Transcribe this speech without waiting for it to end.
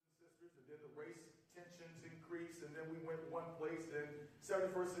then we went one place, then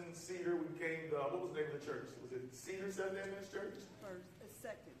 71st and Cedar, we became the, what was the name of the church? Was it Cedar Seventh-day Adventist Church?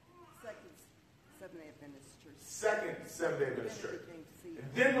 Second Seventh-day Adventist Church. Second Seventh-day Adventist Church. And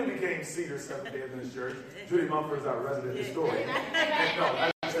then we became Cedar Seventh-day Adventist Church. Judy Mumford is our resident historian. And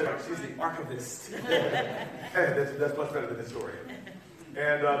no, I said she's the archivist. That's much better than historian.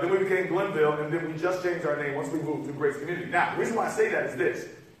 And then we became Glenville, and then we just changed our name once we moved to Grace Community. Now, the reason why I say that is this.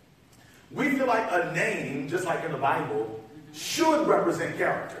 We feel like a name, just like in the Bible, should represent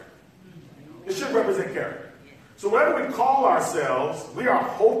character. It should represent character. So whatever we call ourselves, we are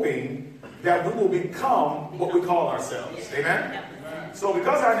hoping that we will become what we call ourselves. Amen? So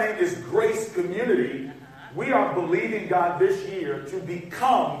because our name is Grace Community, we are believing God this year to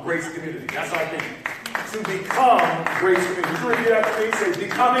become Grace Community. That's our thing. To become Grace Community. Would you repeat after me? Say,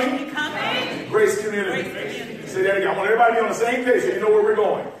 becoming Grace Community. Say that again. I want everybody to be on the same page so you know where we're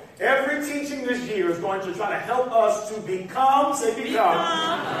going. Every teaching this year is going to try to help us to become, say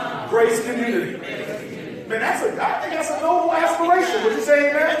become, Grace Community. Man, I think that's a noble aspiration. Would you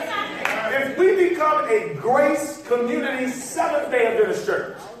say amen? If we become a Grace Community Seventh-day Adventist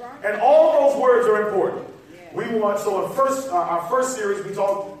church, and all those words are important. We want, so in our first series, we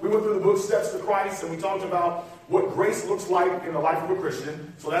went through the book Steps to Christ, and we talked about what grace looks like in the life of a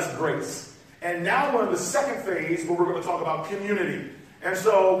Christian. So that's grace. And now we're in the second phase where we're going to talk about community. And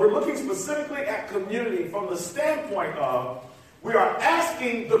so we're looking specifically at community from the standpoint of we are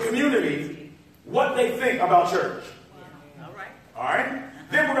asking the community what they think about church. All right?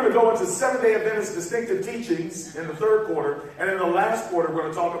 Then we're going to go into Seventh-day Adventist distinctive teachings in the third quarter. And in the last quarter, we're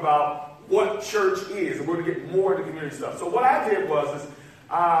going to talk about what church is, and we're going to get more into community stuff. So what I did was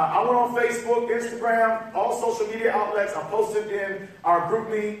I went on Facebook, Instagram, all social media outlets. I posted in our group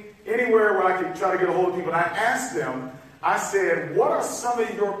meet, anywhere where I could try to get a hold of people. And I asked them, I said, what are some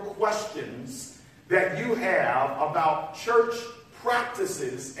of your questions that you have about church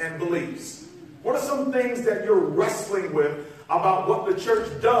practices and beliefs? What are some things that you're wrestling with about what the church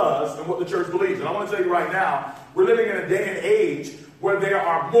does and what the church believes? And I want to tell you right now, we're living in a day and age where there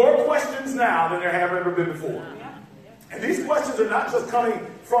are more questions now than there have ever been before. And these questions are not just coming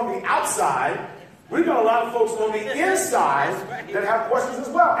from the outside. We've got a lot of folks on the inside that have questions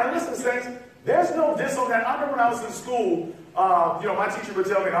as well. And listen, saints, there's no diss on that. I remember when I was in school, my teacher would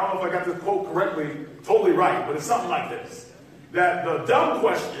tell me, and I don't know if I got this quote correctly, totally right, but it's something like this, that the dumb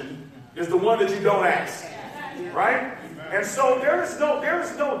question is the one that you don't ask, right? And so there is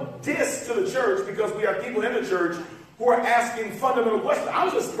no diss to the church because we have people in the church who are asking fundamental questions.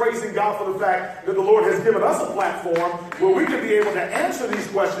 I'm just praising God for the fact that the Lord has given us a platform where we can be able to answer these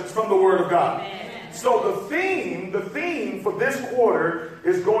questions from the Word of God. So the theme for this quarter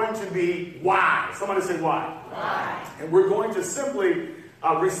is going to be why. Somebody say why. Why. And we're going to simply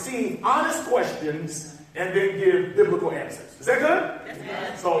receive honest questions and then give biblical answers. Is that good?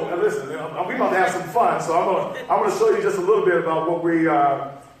 Yes. So listen, we're about to have some fun. So I'm going to show you just a little bit about what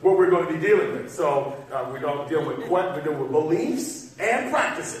we're going to be dealing with. So we're going to deal with beliefs and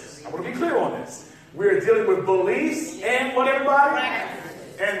practices. I want to be clear on this. We're dealing with beliefs and what, everybody?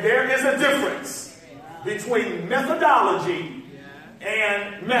 And there is a difference between methodology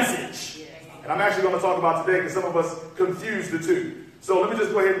and message. And I'm actually going to talk about today because some of us confuse the two. So let me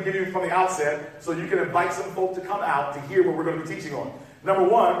just go ahead and give you from the outset so you can invite some folk to come out to hear what we're going to be teaching on. Number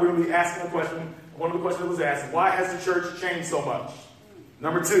one, we're going to be asking a question. One of the questions that was asked, why has the church changed so much?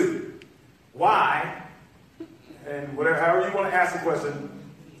 Number two, why, and however you want to ask the question,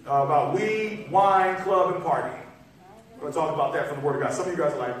 about weed, wine, club, and party. We're going to talk about that from the Word of God. Some of you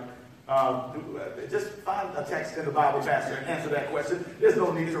guys are like, just find a text in the Bible, Pastor, and answer that question. There's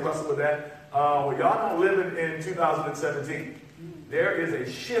no need to wrestle with that. Well, y'all not living in 2017. There is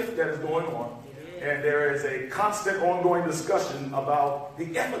a shift that is going on, and there is a constant ongoing discussion about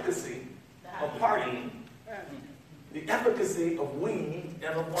the efficacy of partying, the efficacy of weed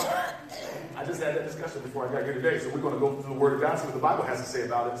and of wine. I just had that discussion before I got here today, so we're going to go through the Word of God, see what the Bible has to say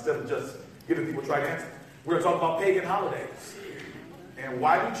about it, instead of just giving people try to answer. We're going to talk about pagan holidays, and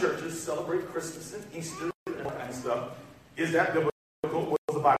why do churches celebrate Christmas and Easter and all that kind of stuff? Is that biblical? What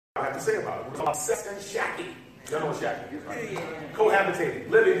does the Bible have to say about it? We're talking about sex and shacking. You know what shacking is, right? Cohabitating,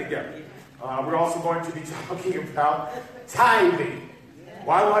 living together. We're also going to be talking about tithing.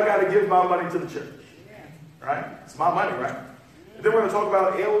 Why do I got to give my money to the church? Right? It's my money, right? And then we're going to talk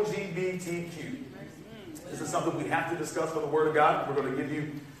about LGBTQ. This is something we have to discuss from the Word of God. We're going to give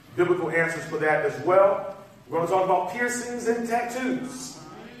you biblical answers for that as well. We're going to talk about piercings and tattoos.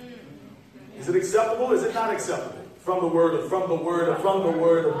 Is it acceptable? Is it not acceptable? From the Word of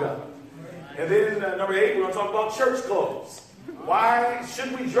God. And then number 8, we're going to talk about church clothes. Why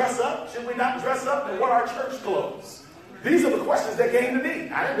should we dress up? Should we not dress up? And what are church clothes? These are the questions that came to me.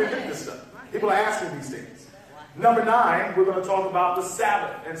 I didn't invent this stuff. People are asking these things. Number 9, we're going to talk about the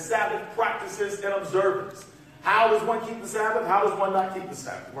Sabbath and Sabbath practices and observance. How does one keep the Sabbath? How does one not keep the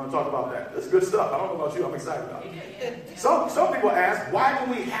Sabbath? We're going to talk about that. That's good stuff. I don't know about you. I'm excited about it. Some people ask, why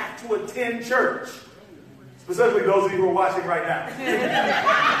do we have to attend church? Specifically those of you who are watching right now.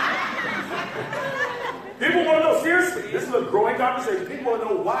 People want to know, seriously, this is a growing conversation. People want to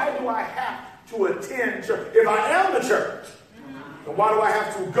know, why do I have to attend church? If I am the church, then why do I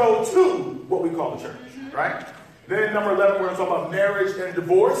have to go to what we call the church, right? Then number 11, we're going to talk about marriage and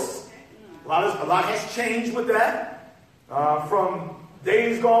divorce. A lot has changed with that. From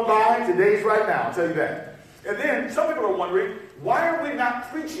days gone by to days right now, I'll tell you that. And then some people are wondering, why are we not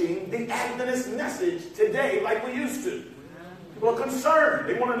preaching the Adventist message today like we used to? People are concerned.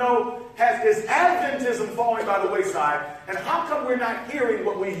 They want to know, is Adventism falling by the wayside? And how come we're not hearing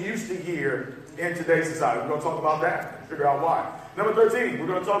what we used to hear in today's society? We're going to talk about that and figure out why. Number 13, we're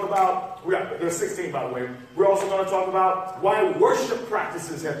going to talk about, there's 16 by the way. We're also going to talk about why worship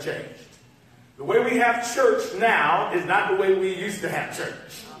practices have changed. The way we have church now is not the way we used to have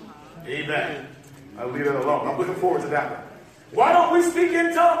church. Amen. I'll leave it alone. I'm looking forward to that one. Why don't we speak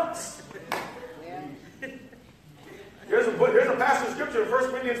in tongues? There's a passage of scripture in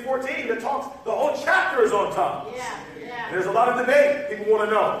 1 Corinthians 14 that talks, the whole chapter is on tongues. There's a lot of debate. People want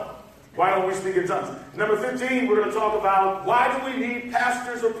to know, why don't we speak in tongues? Number 15, we're going to talk about, why do we need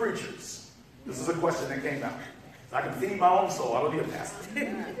pastors or preachers? This is a question that came out. I can feed my own soul. I don't need a pastor.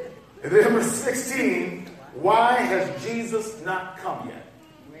 And then number 16, why has Jesus not come yet?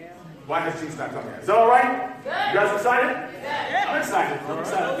 Why has Jesus not come yet? Is that all right? Good. You guys excited? Yeah. I'm excited.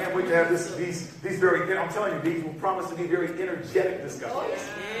 I can't wait to have these very, I'm telling you, these will promise to be very energetic discussions.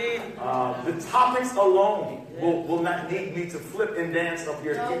 The topics alone will not need me to flip and dance up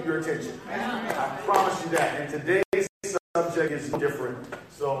here to keep your attention. I promise you that. And today's subject is different.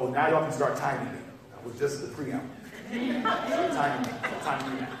 So now y'all can start timing me. That was just the preamble. Timing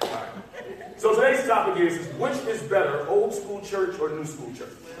me. All right. So today's topic is, which is better, old school church or new school church?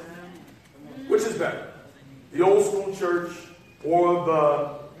 Which is better? The old school church or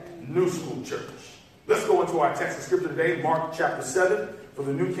the new school church? Let's go into our text of scripture today, Mark chapter 7 for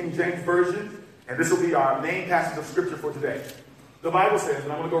the New King James Version. And this will be our main passage of scripture for today. The Bible says,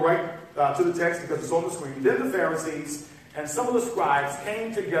 and I'm going to go right to the text because it's on the screen. Then the Pharisees and some of the scribes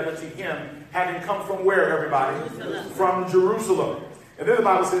came together to him, having come from where, everybody? From Jerusalem. And then the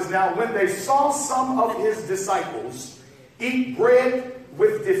Bible says, now when they saw some of his disciples eat bread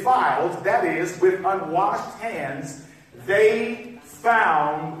with defiled, that is, with unwashed hands, they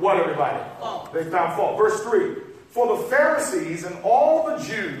found what, everybody? Fault. They found fault. Verse 3, for the Pharisees and all the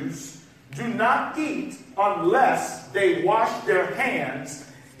Jews do not eat unless they wash their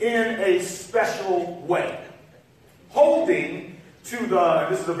hands in a special way. Holding to the,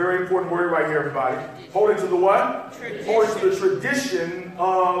 and this is a very important word right here, everybody. Holding to the what? Tradition. Holding to the tradition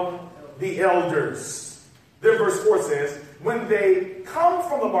of the elders. Then verse 4 says, when they come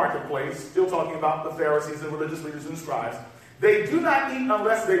from the marketplace, still talking about the Pharisees and religious leaders and scribes, they do not eat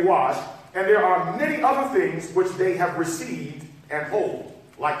unless they wash, and there are many other things which they have received and hold,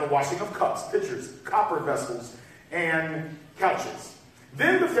 like the washing of cups, pitchers, copper vessels, and couches.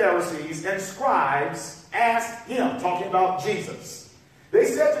 Then the Pharisees and scribes asked him, talking about Jesus. They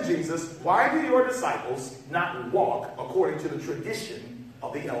said to Jesus, why do your disciples not walk according to the tradition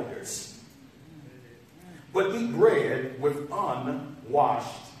of the elders, but eat bread with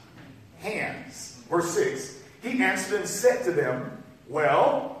unwashed hands? Verse 6, he answered and said to them,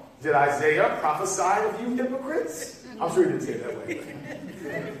 well, did Isaiah prophesy of you hypocrites? I'm sure he didn't say it that way.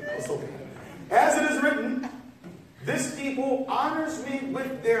 Okay. As it is written, this people honors me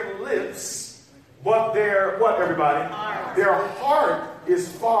with their lips, but their, what, everybody? Heart. Their heart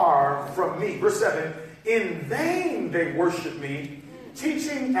is far from me. Verse 7, in vain they worship me,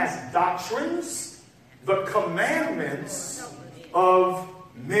 teaching as doctrines the commandments of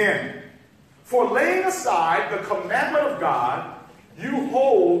men. For laying aside the commandment of God, you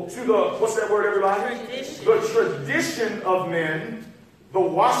hold to the, what's that word, everybody? Tradition. The tradition of men, the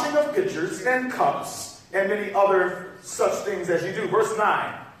washing of pitchers and cups, and many other such things as you do. Verse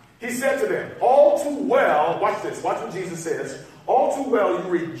 9, he said to them, all too well, watch this, watch what Jesus says, all too well you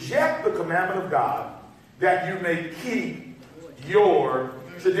reject the commandment of God, that you may keep your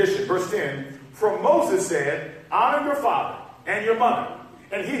tradition. Verse 10, for Moses said, honor your father and your mother,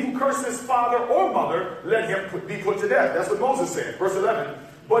 and he who curses father or mother, let him be put to death. That's what Moses said. Verse 11,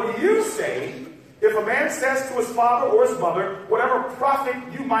 but you say, if a man says to his father or his mother, whatever profit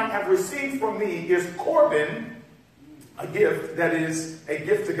you might have received from me is Corban, a gift that is a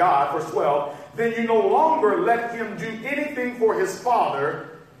gift to God, verse 12, then you no longer let him do anything for his father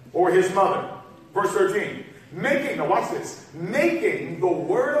or his mother. Verse 13, now watch this, making the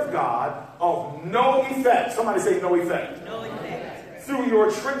word of God of no effect. Somebody say no effect. No effect. Through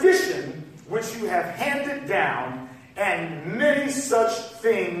your tradition, which you have handed down, and many such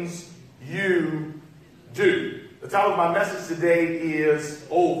things you do. The title of my message today is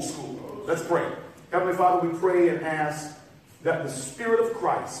Old School. Let's pray. Heavenly Father, we pray and ask that the Spirit of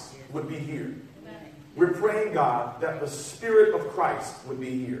Christ would be here. We're praying, God, that the Spirit of Christ would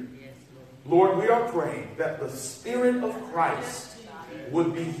be here. Lord, we are praying that the Spirit of Christ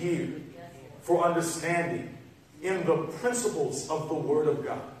would be here for understanding in the principles of the Word of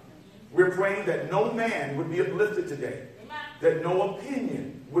God. We're praying that no man would be uplifted today, that no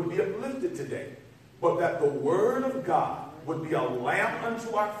opinion would be uplifted today, but that the Word of God would be a lamp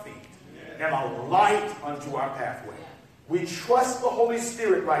unto our feet and a light unto our pathway. We trust the Holy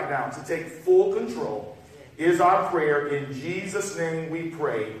Spirit right now to take full control, is our prayer. In Jesus' name we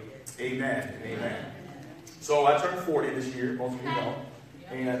pray. Amen and amen. So I turned 40 this year, most of you know,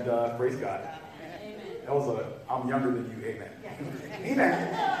 and praise God. That was I'm younger than you, amen.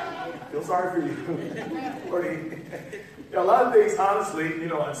 Amen. Feel sorry for you. 40. A lot of things, honestly,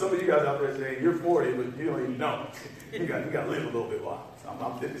 and some of you guys out there saying you're 40, but you don't even know. You got to live a little bit while. I'm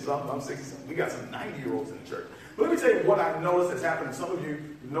 50-something, I'm 60-something. We got some 90-year-olds in the church. But let me tell you what I've noticed has happened. Some of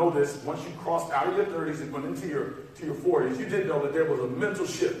you know this. Once you crossed out of your 30s and went into your 40s, you did know that there was a mental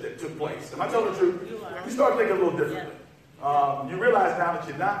shift that took place. Am I telling the truth? You start thinking a little differently. You realize now that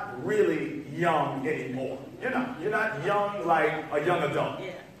you're not really young anymore. You're not young like a young adult.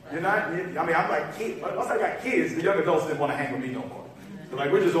 You're not. I'm like kids. Once I got kids, the young adults didn't want to hang with me no more. So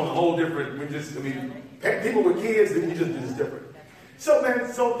like we're just on a whole different. People with kids, we just is different. So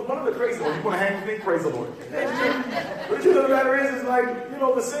one of the crazy ones, you want to hang with me? Praise the Lord. But the truth of the matter is like,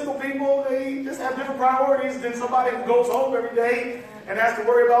 the single people, they just have different priorities than somebody who goes home every day and has to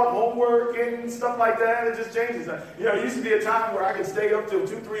worry about homework and stuff like that. It just changes. It used to be a time where I could stay up till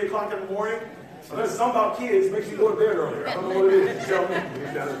 2, 3 o'clock in the morning. So there's something about kids makes you go to bed earlier. I don't know what it is. You tell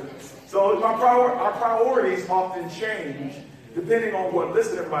me. So our priorities often change depending on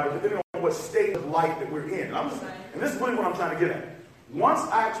depending on what state of life that we're in. And this is really what I'm trying to get at. Once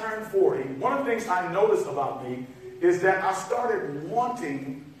I turned 40, one of the things I noticed about me is that I started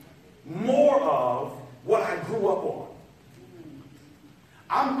wanting more of what I grew up on.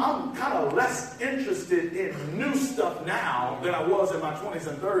 I'm kind of less interested in new stuff now than I was in my 20s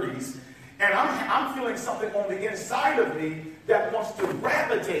and 30s. And I'm feeling something on the inside of me that wants to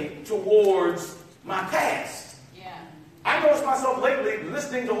gravitate towards my past. Yeah. I noticed myself lately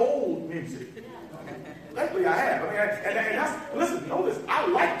listening to old music. Lately I have. And that's, listen, notice, I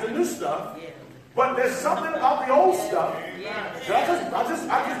like the new stuff, but there's something about the old stuff that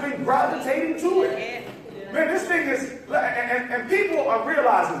I just been gravitating to it. Man, this thing is, and people are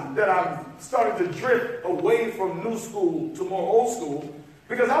realizing that I'm starting to drift away from new school to more old school,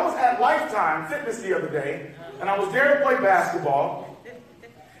 because I was at Lifetime Fitness the other day, and I was there to play basketball,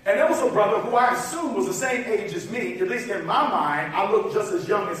 and there was a brother who I assumed was the same age as me. At least in my mind, I look just as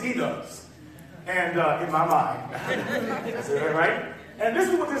young as he does. And in my mind. Is that right? And this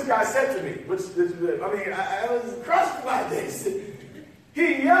is what this guy said to me, I was crushed by this.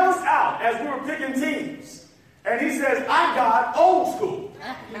 He yells out as we were picking teams, and he says, I got old school.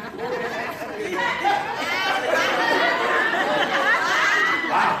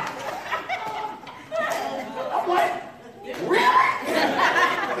 Wow. I'm like, really?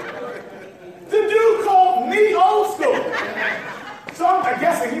 The dude called me old school. So I'm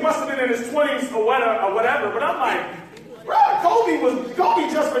guessing he must have been in his 20s or whatever, but I'm like, bro,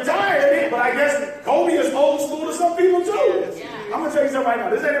 Kobe just retired, but I guess Kobe is old school to some people too. I'm going to tell you something right now.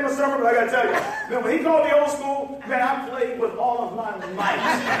 This ain't in my sermon, but I got to tell you. When he called me old school, man, I played with all of my might.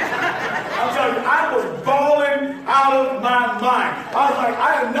 I'm telling you, I was balling out of my mind. I was like,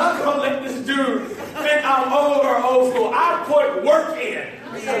 I am not going to let this dude think I'm old or old school. I put work in.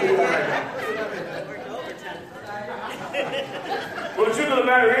 Well, the truth of the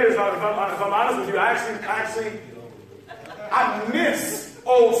matter is, if I'm honest with you, I miss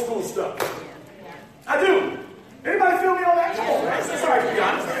old school stuff. I do. Anybody feel me on that? Come on, man. Sorry to be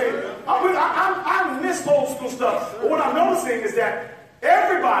honest. I miss old school stuff. But what I'm noticing is that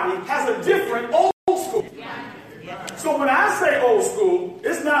everybody has a different old school. So when I say old school,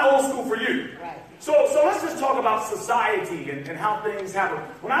 it's not old school for you. So let's just talk about society and how things happen.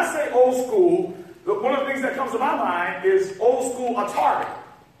 When I say old school, one of the things that comes to my mind is old school Atari.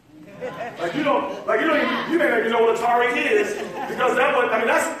 You may not even know what Atari is, because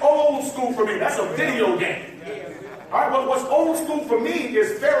that's old school for me. That's a video game. All right, well, what's old school for me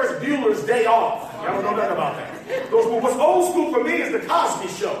is Ferris Bueller's Day Off. Y'all don't know nothing about that. What's old school for me is the Cosby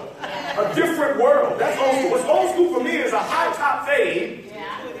Show. A Different World. That's old school. What's old school for me is a high top fade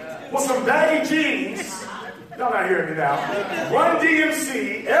with some baggy jeans. Y'all not hearing me now. Run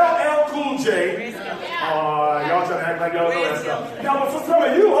DMC, LL Cool J. Y'all trying to act like y'all know that stuff. Now, but for some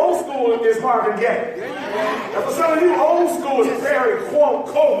of you, old school is Marvin Gaye. And for some of you, old school is Perry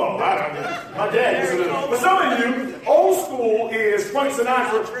Como. I don't know. My dad used to do it. For some of you, old school is Frank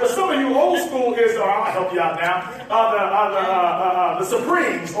Sinatra. For some of you, old school is, I'll help you out now, the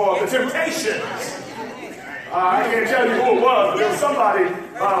Supremes or the Temptations. I can't tell you who it was, but there was somebody,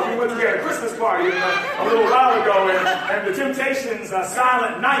 we had a Christmas party a little while ago, and the Temptations'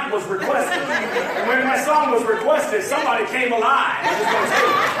 Silent Night was requested. And when that song was requested, somebody came alive. I'm just going to tell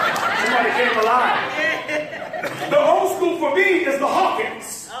you. Somebody came alive. The old school for me is the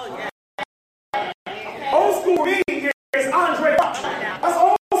Hawkins. Old school for me is Andre Buck. That's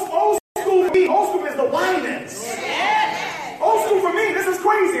old school for me. Old school is the Winans. Old school for me, this is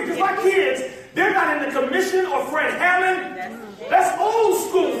crazy, because my kids, they're not in the Commission or Fred Hammond. That's old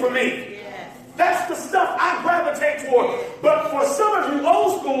school for me. That's the stuff I gravitate toward. But for some of you,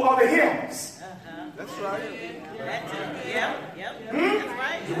 old school are the hymns. That's right. That's right.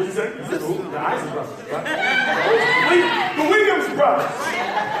 What did you say? The Isaac brothers. Right? The Williams brothers.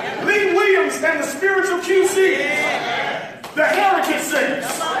 Lee Williams and the Spiritual QC. The Heritage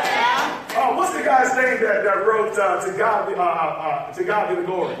Singers. What's the guy's name that wrote To God Be the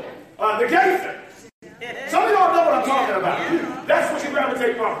Glory? The Gaithers. Some of y'all know what I'm talking about. That's what you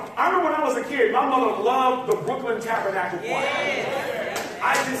gravitate from. I remember when I was a kid, my mother loved the Brooklyn Tabernacle Choir.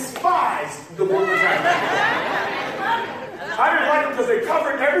 I despised the Brooklyn Tabernacle Choir. I didn't like them because they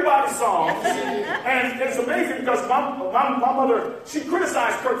covered everybody's songs. And it's amazing because my mother, she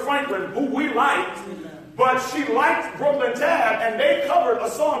criticized Kirk Franklin, who we liked, but she liked Brooklyn Tab, and they covered a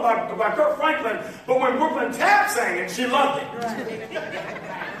song by Kirk Franklin, but when Brooklyn Tab sang it, she loved it.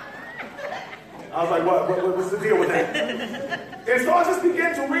 I was like, what's the deal with that? And so I just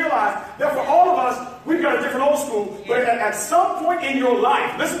began to realize that for all of us, we've got a different old school, but at some point in your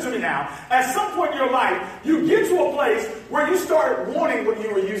life, listen to me now, at some point in your life, you get to a place where you start wanting what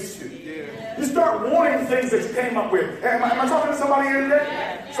you were used to. You start wanting things that you came up with. Am I talking to somebody here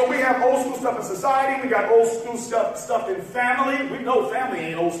today? So we have old school stuff in society, we got old school stuff in family. We know family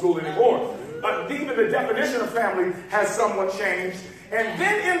ain't old school anymore. Even the definition of family has somewhat changed. And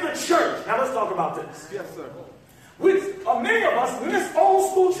then in the church, now let's talk about this. Yes, sir. Many of us miss old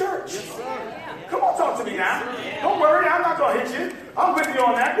school church. Yes, sir. Come on, talk to me now. Don't worry, I'm not going to hit you. I'm with you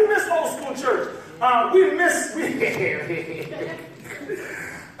on that. We miss old school church.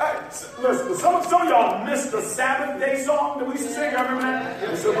 Listen, some of y'all missed the Sabbath day song that we used to sing. I remember that?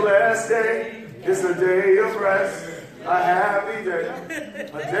 It's a blessed day. It's a day of rest. A happy day.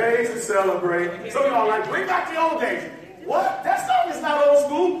 A day to celebrate. Some of y'all are like, bring back the old days. What? That song is not old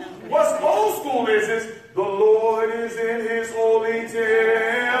school. What's old school is the Lord is in his holy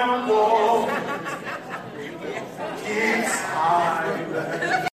temple. Keeps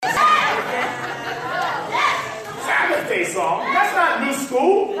high. Sabbath day song. That's not new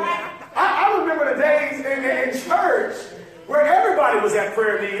school. I remember the days in church where everybody was at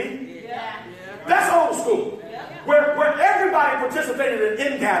prayer meeting. That's old school. Where everybody participated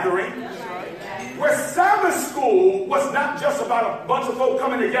in gathering. Where Sabbath school was not just about a bunch of folk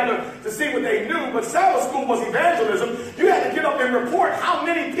coming together to see what they knew, but Sabbath school was evangelism. You had to get up and report how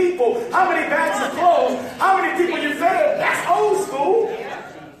many people, how many bags of clothes, how many people you fed. That's old school.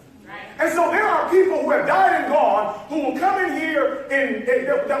 And so there are people who have died and gone who will come in here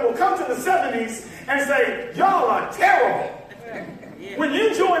that will come to the 70s and say, y'all are terrible. When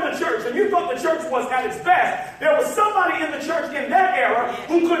you joined the church and you thought the church was at its best, there was somebody in the church in that era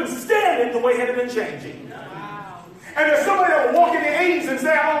who couldn't stand it the way it had been changing. And there's somebody that will walk in the 80s and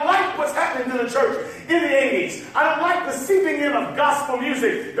say, I don't like what's happening to the church in the 80s. I don't like the seeping in of gospel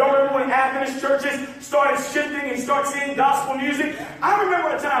music. Y'all remember when Adventist churches started shifting and start seeing gospel music? I remember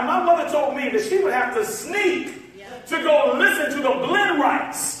a time my mother told me that she would have to sneak to go listen to the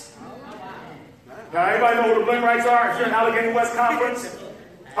Blendrights. Now, anybody know who the Blendrights are? If you're in Allegheny West Conference,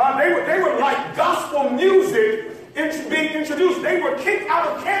 they were like gospel music being introduced. They were kicked out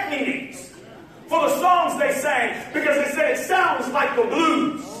of camp meetings for the songs they sang because they said it sounds like the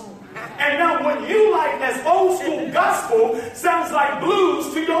blues. And now what you like as old school gospel sounds like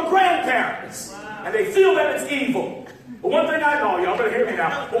blues to your grandparents. And they feel that it's evil. But one thing I know, y'all better hear me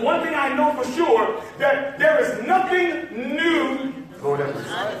now, but one thing I know for sure, that there is nothing new under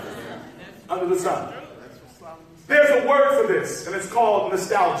the sun. There's a word for this, and it's called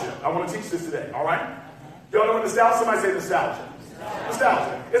nostalgia. I want to teach this today, all right? Y'all know what nostalgia? Somebody say nostalgia.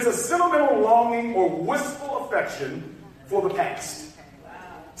 Nostalgia. It's a sentimental longing or wistful affection for the past.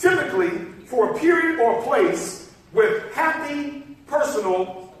 Typically for a period or a place with happy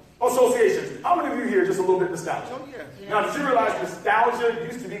personal associations. How many of you here just a little bit nostalgic? Now, did you realize nostalgia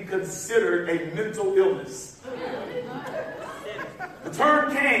used to be considered a mental illness? The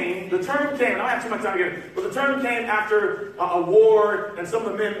term came, and I don't have too much time to get it, but the term came after a war, and some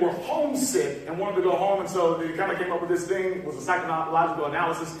of the men were homesick and wanted to go home, and so they kind of came up with this thing. It was a psychological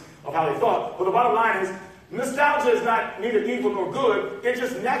analysis of how they thought. But the bottom line is, nostalgia is not neither evil nor good. It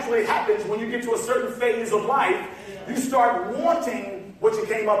just naturally happens when you get to a certain phase of life. You start wanting what you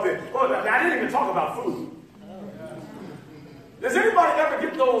came up in. Well, I didn't even talk about food. Does anybody ever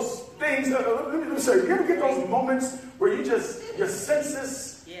get those things? Let me say, you ever get those moments where you just, your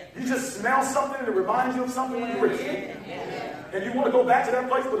senses, you just smell something that reminds you of something when you were a kid? And you want to go back to that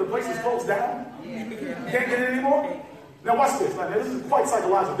place, but the place is closed down? Can't get it anymore? Now watch this. Now, this is quite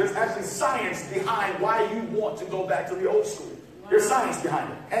psychological. There's actually science behind why you want to go back to the old school. There's science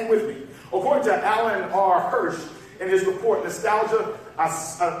behind it. Hang with me. According to Alan R. Hirsch, in his report, Nostalgia, a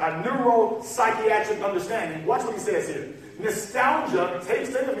neuropsychiatric understanding, watch what he says here. Nostalgia, stay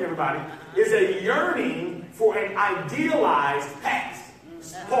with me everybody, is a yearning for an idealized past.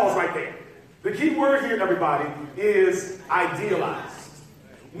 Pause right there. The key word here, everybody, is idealized.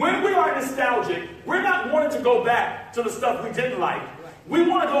 When we are nostalgic, we're not wanting to go back to the stuff we didn't like. We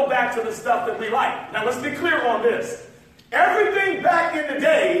want to go back to the stuff that we like. Now, let's be clear on this. Everything back in the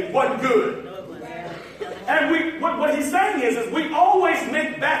day wasn't good. And what he's saying is we always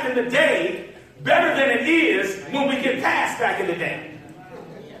make back in the day better than it is when we get past back in the day.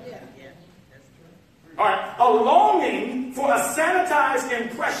 All right, a longing for a sanitized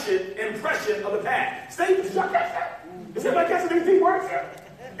impression of the past. Is everybody catching these deep words here?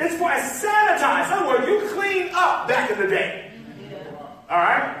 It's for a sanitized. In other words, you clean up back in the day. All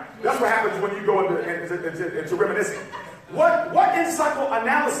right? That's what happens when you go into reminiscing. What in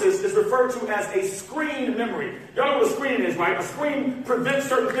psychoanalysis is referred to as a screened memory. Y'all know what a screen is, right? A screen prevents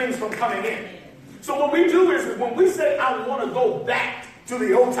certain things from coming in. So what we do is when we say, I want to go back to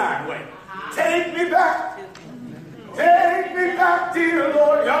the old time way. Take me back. Take me back, dear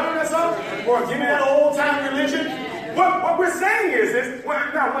Lord. Y'all know that song? Or give me that old time religion. What we're saying is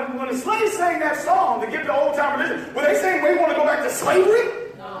when the slaves sang that song to give the old time religion, were they saying we want to go back to slavery?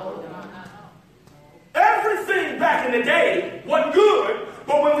 No. Everything back in the day wasn't good,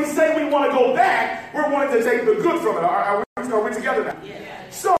 but when we say we want to go back, we're wanting to take the good from it. Are we together now? Yeah.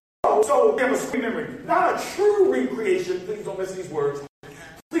 So we have a screen memory. Not a true recreation. Please don't miss these words.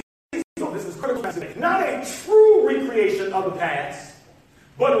 Please don't. This is critical message. Not a true recreation of the past,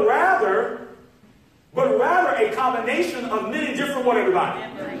 but rather a combination of many different what, everybody?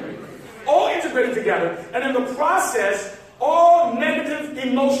 All integrated together. And in the process, all negative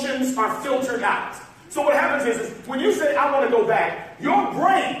emotions are filtered out. So what happens is when you say, I want to go back, your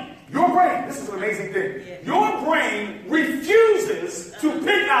brain, this is an amazing thing. Your brain refuses to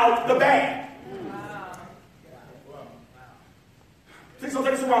pick out the bad. Please don't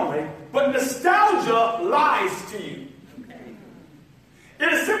take this the wrong way, but nostalgia lies to you.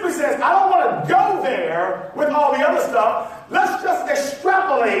 It simply says, I don't want to go there with all the other stuff. Let's just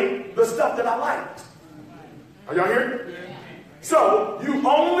extrapolate the stuff that I liked. Are y'all here? So, you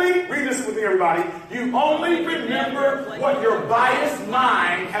only, read this with me everybody, you only remember what your biased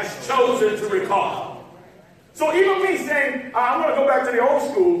mind has chosen to recall. So even me saying, I want to go back to the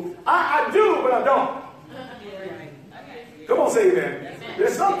old school, I do, but I don't. Come on, say amen.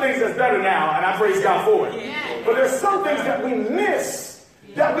 There's some things that's better now, and I praise God for it. But there's some things that we miss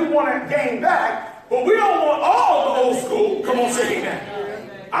that we want to gain back, but we don't want all the old school. Come on, say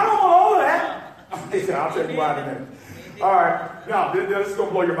amen. I don't want all of that. I'll tell you why in a minute. All right, now this is going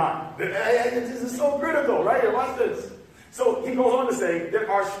to blow your mind. This is so critical, right here. Watch this. So he goes on to say that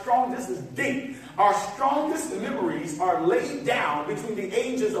this is deep. Our strongest memories are laid down between the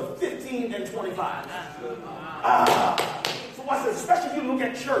ages of 15 and 25. So watch this, especially if you look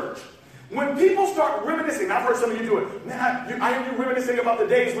at church. When people start reminiscing, I've heard some of you do it. Man, I hear you reminiscing about the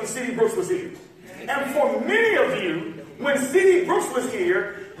days when C.D. Brooks was here. And for many of you, when C.D. Brooks was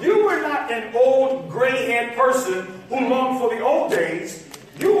here, you were not an old gray-haired person who longed for the old days.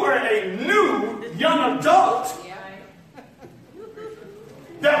 You were a new young adult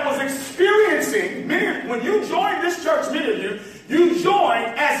that was experiencing, when you joined this church, many of you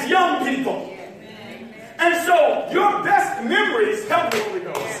joined as young people. And so your best memories, help me, Holy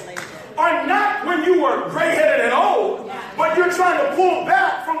Ghost, are not when you were gray-headed and old, but you're trying to pull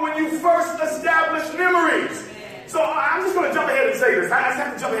back from when you first established memories. So I'm just going to jump ahead and say this. I just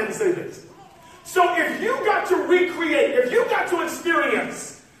have to jump ahead and say this. So if you got to recreate, if you got to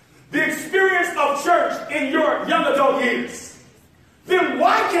experience the experience of church in your young adult years, then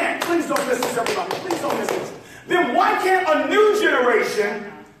why can't, please don't miss this, everybody, please don't miss this. Then why can't a new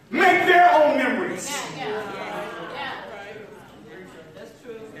generation make their own memories?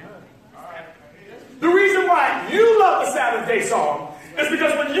 The reason why you love the Sabbath day song is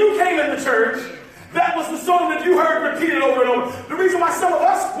because when you came into church, that was the song that you heard repeated over and over. The reason why some of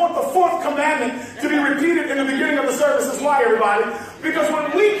us want the fourth commandment to be repeated in the beginning of the service is why, everybody? Because when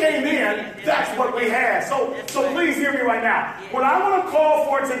we came in, that's what we had. So please hear me right now. What I want to call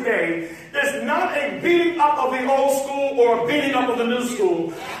for today is not a beating up of the old school or a beating up of the new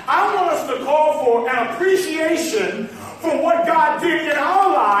school. I want us to call for an appreciation for what God did in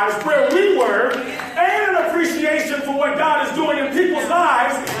our lives where we were, and an appreciation for what God is doing in people's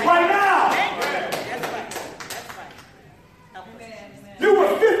lives right now. You were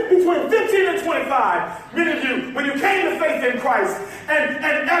between 15 and 25, many of you, when you came to faith in Christ,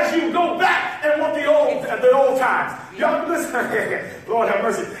 and as you go back and want the old times. Y'all listen, Lord have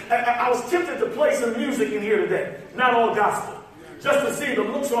mercy. I was tempted to play some music in here today, not all gospel, just to see the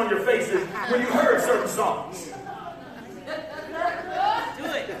looks on your faces when you heard certain songs.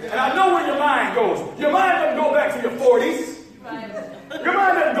 And I know where your mind goes. Your mind doesn't go back to your 40s. Your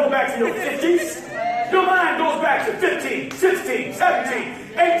mind doesn't go back to your 50s. Your mind goes back to 15, 16, 17,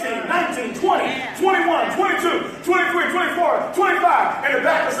 18, 19, 20, 21, 22, 23, 24, 25. In the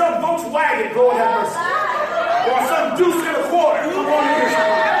back of some Volkswagen, Lord have mercy. Or some deuce in a quarter. Come on in.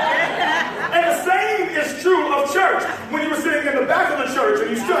 And the same is true of church. When you were sitting in the back of the church and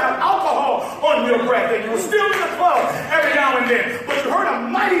you still have alcohol on your breath and you were still in the club every now and then, but you heard a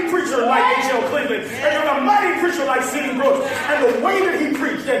mighty preacher like H.L. Cleveland and you heard a mighty preacher like Sidney Brooks, and the way that he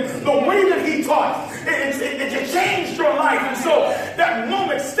preached and the way that he taught, it changed your life. And so that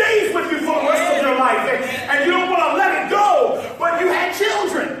moment stays with you for the rest of your life, and you don't want to let it go. But you had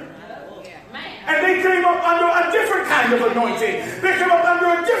children. And they came up under a different kind of anointing. They came up under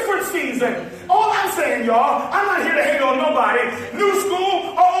a different season. All I'm saying, y'all, I'm not here to hate on nobody, new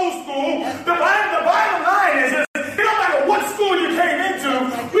school or old school. The bottom line is it don't matter what school you came into,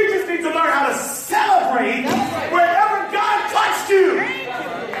 we just need to learn how to celebrate wherever God touched you.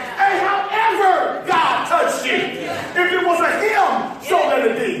 And however God touched you. If it was a hymn, so let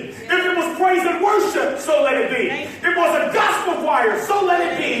it be. If it was praise and worship, so let it be. If it was a gospel choir, so let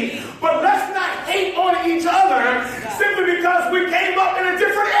it be. But let's not hate on each other simply because we came up in a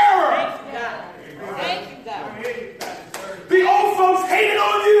different era. Thank you, God. The old folks hated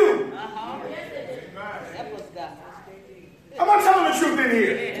on you. That was God. Am I telling the truth in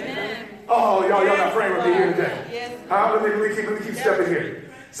here? Oh, y'all not praying with me here today. Let me keep stepping here.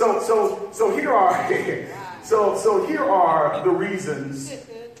 So here are the reasons.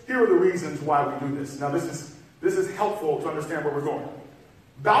 Here are the reasons why we do this. Now this is helpful to understand where we're going.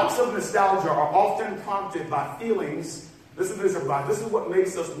 Bouts of nostalgia are often prompted by feelings. Listen to this, everybody. This is what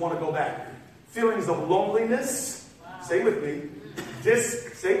makes us want to go back. Feelings of loneliness. Stay with me.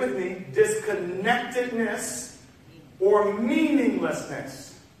 Stay with me. Disconnectedness or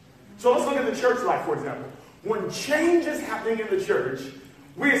meaninglessness. So let's look at the church life, for example. When change is happening in the church,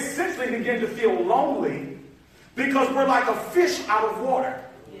 we essentially begin to feel lonely because we're like a fish out of water.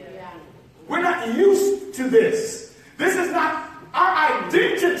 We're not used to this. This is not, our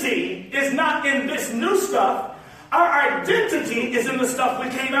identity is not in this new stuff. Our identity is in the stuff we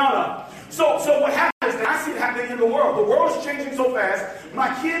came out of. So what happens, and I see it happening in the world. The world is changing so fast.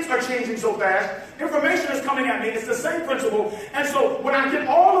 My kids are changing so fast. Information is coming at me. It's the same principle. And so when I get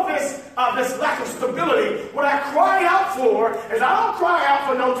all of this lack of stability, what I cry out for is I don't cry out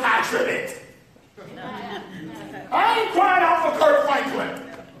for no Ty Tribbett. I ain't crying out for Kirk Franklin.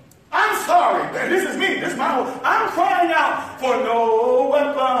 I'm sorry, man. This is me. This is my own. I'm crying out for no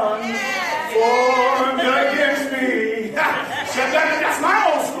weapon formed against me. That's my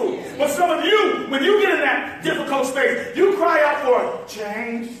old school. But some of you, when you get in that difficult space, you cry out for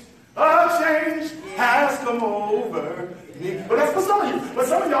change. A change has come over me. But that's for some of you. But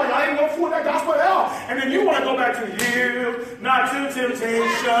some of y'all ain't going for that gospel at all. And then you want to go back to yield, not to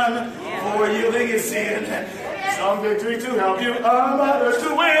temptation, for yielding is sin. Some victory to help you, others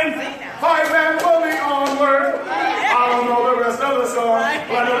to win. Fight manfully onward. I don't know the rest of the song,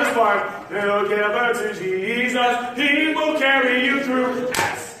 but I know this part. Together to Jesus, He will carry you through.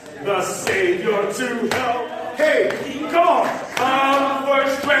 Ask the Savior to help. Hey, come on. Comfort,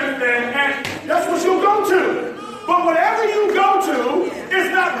 strength, and that's what you'll go to. But whatever you go to is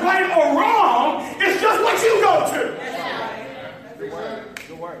not right or wrong. It's just what you go to.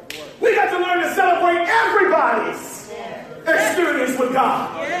 We got to learn to celebrate everybody's experience with God.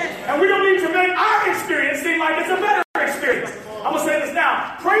 And we don't need to make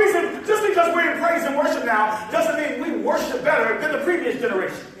now doesn't mean we worship better than the previous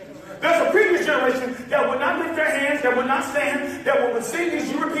generation. There's a previous generation that would not lift their hands, that would not stand, that would sing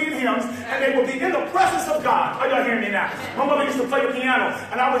these European hymns, and they would be in the presence of God. Are y'all hearing me now? My mother used to play the piano,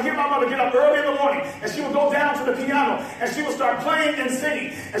 and I would hear my mother get up early in the morning, and she would go down to the piano, and she would start playing and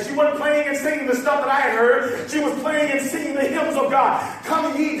singing. And she wasn't playing and singing the stuff that I had heard. She was playing and singing the hymns of God.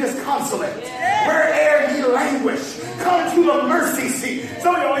 Come ye disconsolate, where'er ye languish, come to the mercy seat.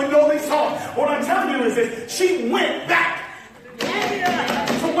 Some of y'all even know these songs. What I'm telling you is this: she went back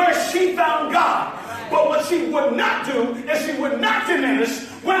to where she found God. But what she would not do is she would not diminish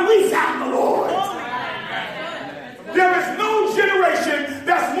when we found the Lord. There is no generation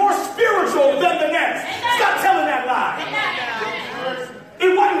that's more spiritual than the next. Stop telling that lie.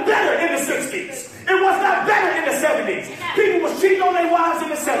 It wasn't better in the 60s. It was not better in the 70s. People were cheating on their wives in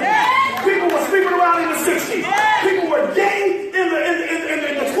the 70s. People were sleeping around in the 60s. People were gay in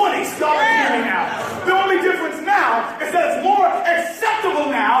the 20s. Y'all are hearing now. The only difference now is that it's more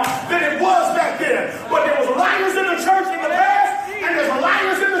acceptable now than it was back then. But there was liars in the church in the past, and there's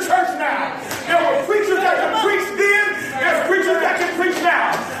liars in the church now. There were preachers that could preach then, there's preachers that can preach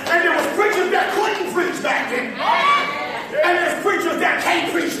now. And there was preachers that couldn't preach back then. And there's preachers that can't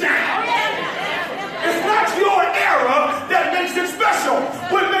preach now. It's not your era that makes it special.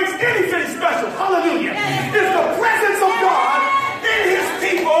 What makes anything special, hallelujah, is the presence of God in his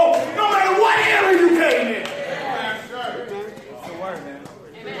people, no matter what era you came in.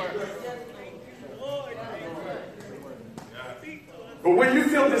 But when you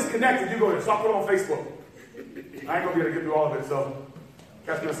feel disconnected, you go to stop it on Facebook. I ain't gonna be able to get through all of it, so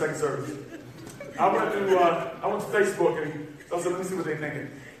catch me on second service. I went to Facebook, and so I said, let me see what they're thinking.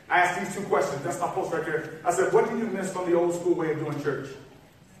 I asked these two questions. That's my post right there. I said, what do you miss from the old school way of doing church?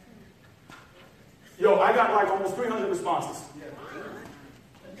 Yo, I got like almost 300 responses.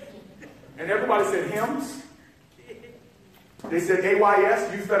 And everybody said hymns. They said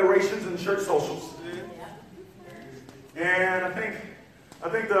AYS, youth federations, and church socials. And I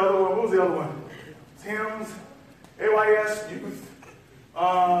think the other one, what was the other one? Hymns, AYS, youth,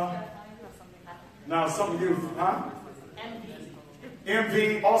 now something youth, huh?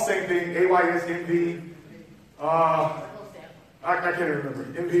 MV, all same thing, AYS, MV, I can't even remember.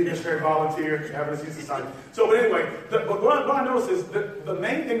 MV, Missionary Volunteer, Adventist Youth Society. So, but anyway, but what I noticed is the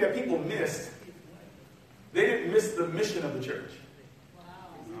main thing that people missed, they didn't miss the mission of the church.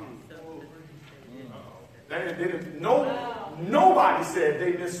 Nobody said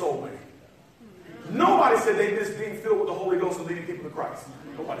they missed soul winning. Nobody said they missed being filled with the Holy Ghost and leading people to Christ.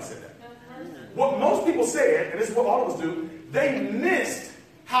 Nobody said that. What most people said, and this is what all of us do, they missed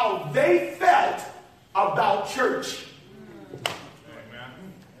how they felt about church.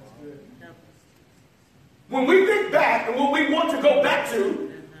 When we think back and what we want to go back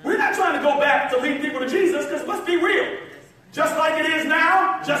to, we're not trying to go back to lead people to Jesus, because let's be real. Just like it is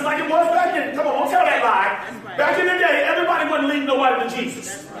now, just like it was back then. Come on, don't tell that lie. Back in the day, everybody wasn't leading nobody to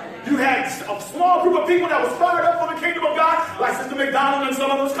Jesus. You had a small group of people that was fired up for the kingdom of God, like Sister McDonald and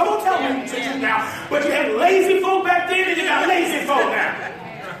some of us. Come on, tell me to you now. But you had lazy folk back then, and you got lazy folk now.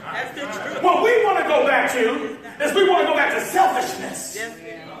 What we want to go back to is we want to go back to selfishness.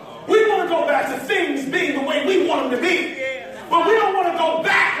 We want to go back to things being the way we want them to be. But we don't want to go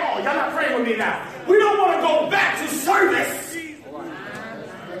back. Oh, y'all not praying with me now. We don't want to go back to service.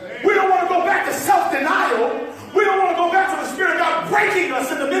 We don't want to go back to self-denial. We don't want to go back to the Spirit of God breaking us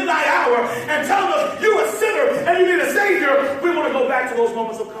in the midnight hour and telling us you're a sinner and you need a Savior. We want to go back to those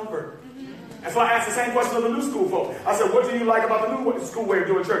moments of comfort. And so I asked the same question of the new school folk. I said, what do you like about the new school way of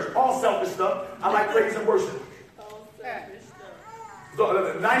doing church? All selfish stuff. I like praise and worship. So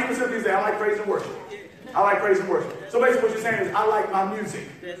 90% of these say, I like praise and worship. I like praise and worship. So basically what you're saying is, I like my music.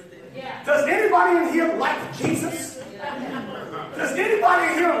 Does anybody in here like Jesus? Does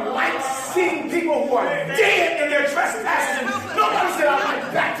anybody in here like seeing people who are dead in their trespasses? Nobody said I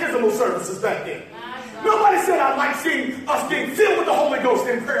like baptismal services back then. Nobody said I like seeing us being filled with the Holy Ghost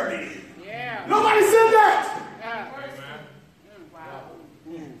in prayer meeting. Nobody said that.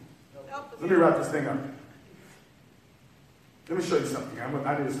 Let me wrap this thing up. Let me show you something.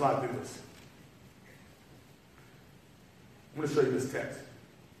 I need to slide through this. I'm going to show you this text.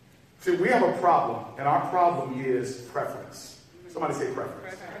 See, we have a problem, and our problem is preference. Somebody say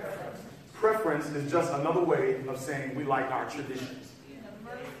preference. Preference is just another way of saying we like our traditions.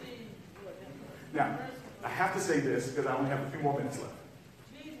 Now, I have to say this because I only have a few more minutes left.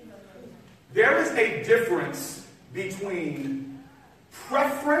 There is a difference between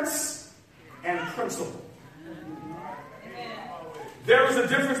preference and principle. There is a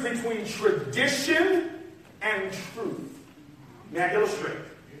difference between tradition and truth. May I illustrate?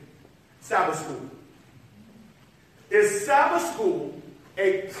 Sabbath school. Is Sabbath school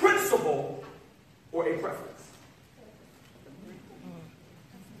a principle or a preference?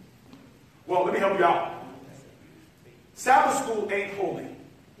 Well, let me help you out. Sabbath school ain't holy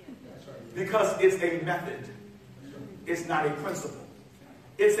because it's a method. It's not a principle.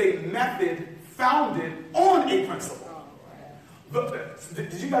 It's a method founded on a principle.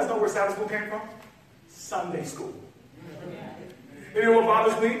 Did you guys know where Sabbath school came from? Sunday school. You know what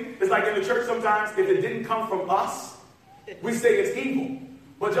bothers me? It's like in the church sometimes, if it didn't come from us, we say it's evil.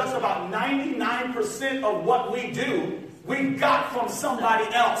 But just about 99% of what we do, we got from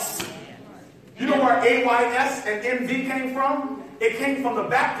somebody else. You know where AYS and MV came from? It came from the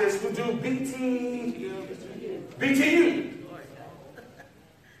Baptists who do BTU.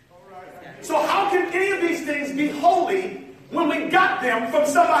 So how can any of these things be holy when we got them from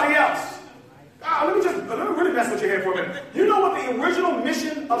somebody else? Let me really mess with your head for a minute. You know what the original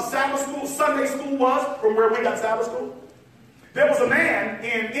mission of Sabbath school, Sunday school was from where we got Sabbath school? There was a man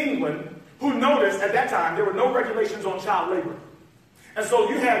in England who noticed at that time there were no regulations on child labor. And so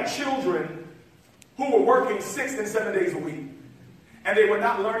you had children who were working 6 and 7 days a week. And they were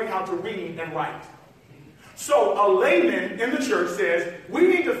not learning how to read and write. So a layman in the church says, we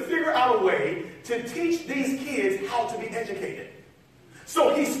need to figure out a way to teach these kids how to be educated.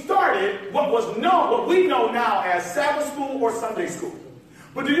 So he started what we know now as Sabbath school or Sunday school.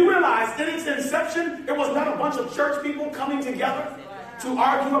 But do you realize in its inception, it was not a bunch of church people coming together to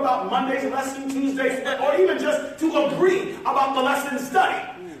argue about Monday's lesson, Tuesday's, or even just to agree about the lesson study.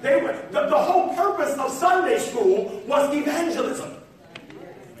 The whole purpose of Sunday school was evangelism.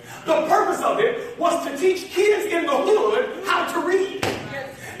 The purpose of it was to teach kids in the hood how to read.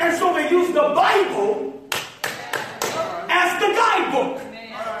 And so they used the Bible as the guidebook.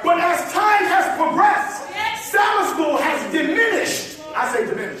 But as time has progressed, Sabbath school has diminished, I say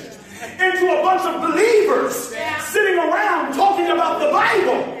diminished, into a bunch of believers sitting around talking about the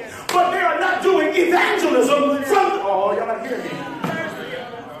Bible. But they are not doing evangelism from, y'all not hearing me.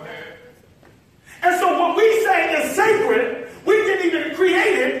 And so what we say is sacred, we didn't even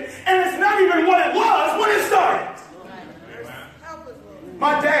create it, and it's not even what it was when it started.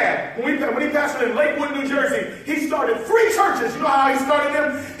 My dad, when he pastored in Lakewood, New Jersey, he started 3 churches. You know how he started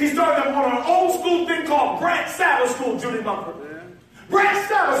them? He started them on an old school thing called Branch Sabbath School, Judy Mumford. Branch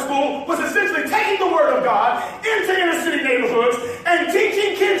Sabbath School was essentially taking the Word of God into inner city neighborhoods and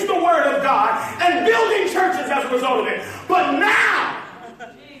teaching kids the Word of God and building churches as a result of it. But now,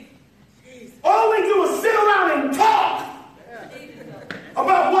 all we do is sit around and talk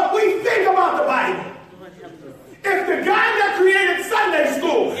about what we think about the Bible. If the guy that created Sunday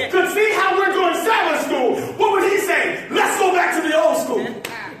school could see how we're doing Sabbath school, what would he say? Let's go back to the old school.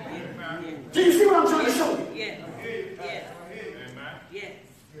 Do you see what I'm trying to show you?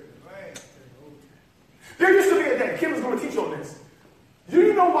 There used to be a day, Kim was going to teach on this. Do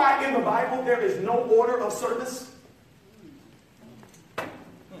you know why in the Bible there is no order of service?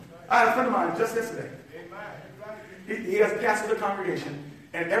 I had a friend of mine just yesterday. He has pastored a congregation,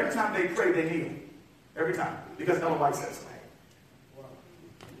 and every time they pray, they kneel. Every time. Because Ellen White says so.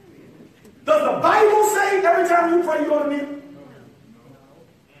 Does the Bible say every time you pray, you go to kneel?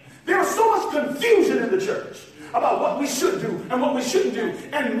 There is so much confusion in the church about what we should do and what we shouldn't do.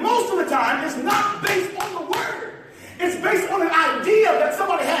 And most of the time, it's not based on the Word. It's based on an idea that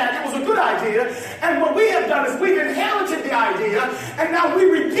somebody had. It was a good idea. And what we have done is we've inherited the idea, and now we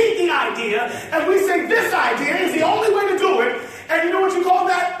repeat the idea, and we say this idea is the only way to do it. And you know what you call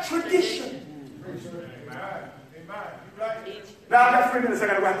that? Tradition. Now I've got 3 minutes, I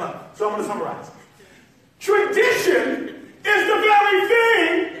got to wrap up. So I'm going to summarize. Tradition is the very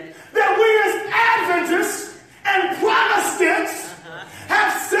thing that we as Adventists and Protestants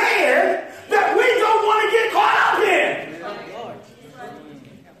have said that we don't want to get caught up in.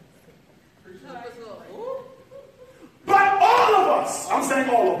 But all of us, I'm saying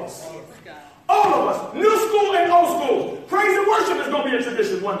all of us, new school and old school, praise and worship is going to be a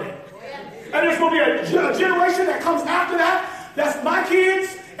tradition one day. And there's going to be a generation that comes after that. That's my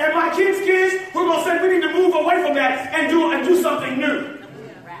kids and my kids' kids. We're going to say we need to move away from that and do something new.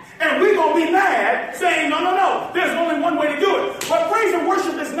 And we're going to be mad saying, no. There's only one way to do it. But praise and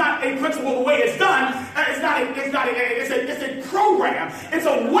worship is not a principle the way it's done. It's a program. It's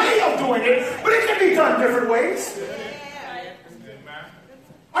a way of doing it, but it can be done different ways.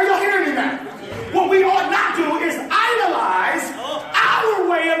 Are y'all hearing me now? What we ought not do is idolize our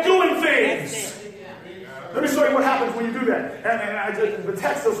way of doing things. Let me show you what happens when you do that. And the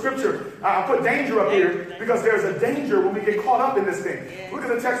text of Scripture, I put danger up here because there's a danger when we get caught up in this thing. Look at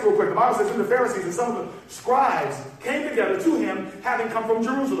the text real quick. The Bible says, "And the Pharisees and some of the scribes came together to him, having come from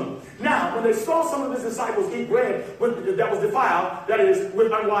Jerusalem. Now, when they saw some of his disciples eat bread that was defiled, that is,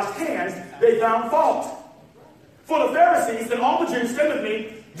 with unwashed hands, they found fault. For the Pharisees and all the Jews said with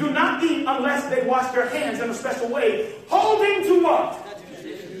me, do not eat unless they wash their hands in a special way, holding to what?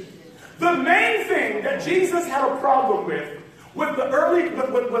 The main thing that Jesus had a problem with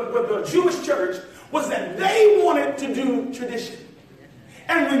the Jewish church was that they wanted to do tradition.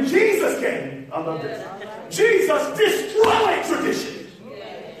 And when Jesus came, I love this, Jesus destroyed tradition.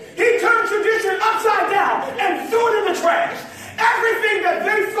 He turned tradition upside down and threw it in the trash. Everything that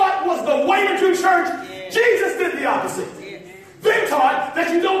they thought was the way to do church, Jesus did the opposite. They taught that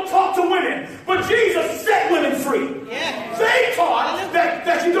you don't talk to women, but Jesus set women free. They taught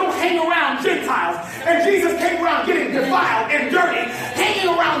that you don't hang around Gentiles, and Jesus came around getting defiled and dirty, hanging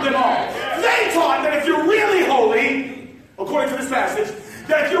around them all. They taught that if you're really holy, according to this passage,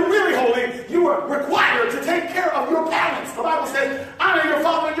 that if you're really holy, you are required to take care of your parents. The Bible says, honor your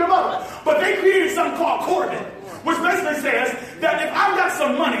father and your mother. But they created something called Corbin, which basically says that if I've got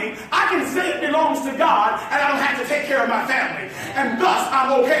some money, I can say it belongs to God, and I don't have to take care of my family. And thus,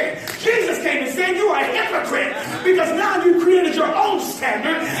 I'm okay. Jesus came and said, you are a hypocrite, because now you created your own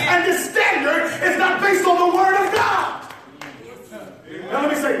standard, and this standard is not based on the Word of God. Now,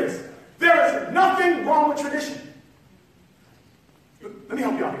 let me say this. There is nothing wrong with tradition. Let me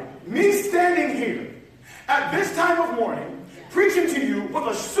help you out here. Me standing here at this time of morning, preaching to you with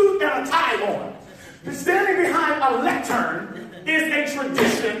a suit and a tie on, standing behind a lectern is a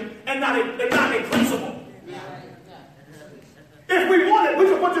tradition and not a principle. If we wanted, we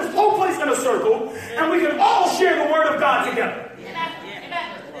could put this whole place in a circle and we can all share the Word of God together.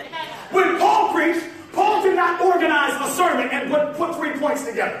 When Paul preached, Paul did not organize a sermon and put 3 points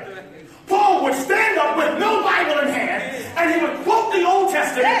together. Paul would stand up with no Bible in hand, and he would quote the Old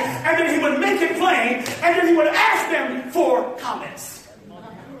Testament, and then he would make it plain, and then he would ask them for comments.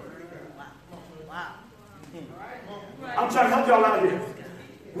 I'm trying to help y'all out here.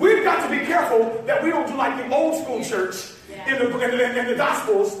 We've got to be careful that we don't do like the old school church in the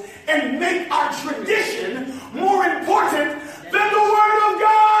Gospels and make our tradition more important than the Word of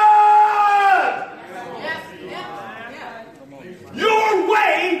God. Your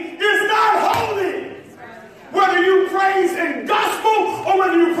way is not holy. Whether you praise in gospel or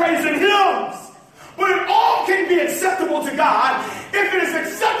whether you praise in hymns. But it all can be acceptable to God if it is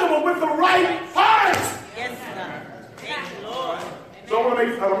acceptable with the right heart. Yes, God. Thank you, Lord. So I want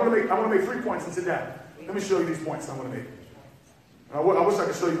to make 3 points and sit down. Let me show you these points I'm going to make. And I wish I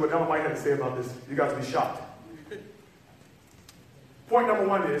could show you what Ellen White had to say about this. You got to be shocked. Point number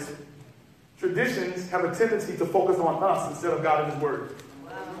 1 is traditions have a tendency to focus on us instead of God and His Word.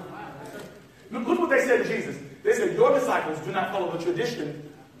 Look what they said to Jesus. They said, your disciples do not follow the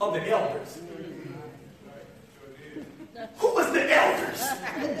tradition of the elders. Who is the elders?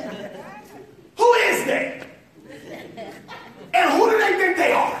 Who is they? And who do they think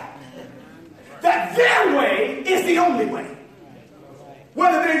they are? That their way is the only way.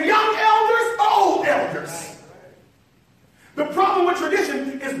 Whether they're young elders or old elders. The problem with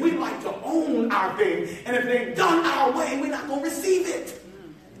tradition is we like to own our thing. And if they've done our way, we're not going to receive it.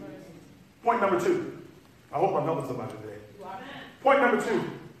 Point number 2. I hope I'm helping somebody today. Point number 2.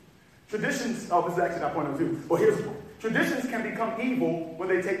 Traditions, this is actually not point number 2. Well, here's the point. Traditions can become evil when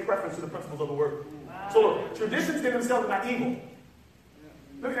they take preference to the principles of the Word. So look, traditions in themselves are not evil.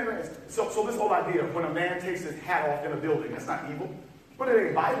 Look at that. So this whole idea of when a man takes his hat off in a building, that's not evil. But it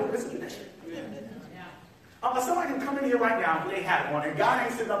ain't Bible, it's a tradition. Somebody can come in here right now with a hat on, and God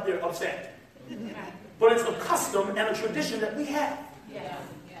ain't sitting up there upset. But it's a custom and a tradition that we have.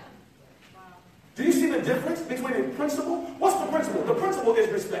 Do you see the difference between a principle? What's the principle? The principle is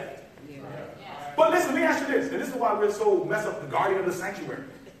respect. But listen, let me ask you this, and this is why we're so messed up, the guardian of the sanctuary.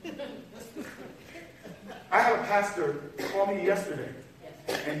 I had a pastor call me yesterday,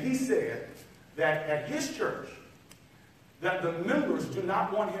 and he said that at his church, that the members do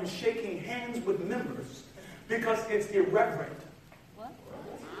not want him shaking hands with members because it's irreverent. What?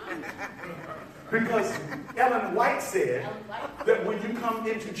 Because Ellen White said that when you come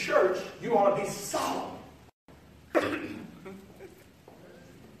into church, you ought to be solemn.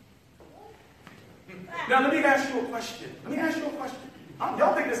 Now, let me ask you a question.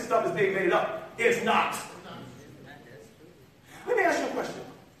 Y'all think this stuff is being made up. It's not. Let me ask you a question.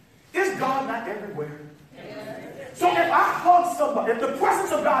 Is God not everywhere? So if I hug somebody, if the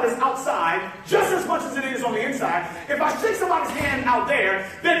presence of God is outside just as much as it is on the inside, if I shake somebody's hand out there,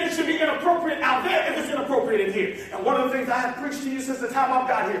 then it should be inappropriate out there if it's inappropriate in here. And one of the things I have preached to you since the time I've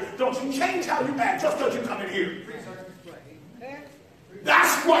got here, don't you change how you act just because you come in here.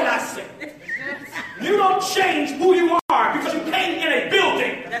 That's what I said. You don't change who you are because you came in a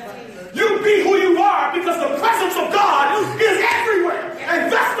building. You be who you are because the presence of God is everywhere.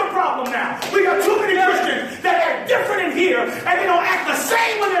 And that's the problem now. We got too many Christians that are different in here and they don't act the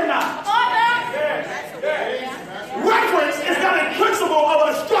same when they're not. Reverence is not a principle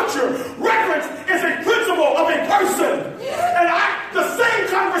of a structure. Reverence is a principle of a person. And the same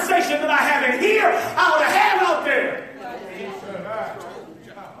conversation that I have in here, I ought to have out there.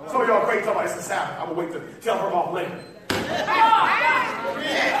 Some of y'all great talking about it's the Sabbath. I'm going to wait to tell her off later.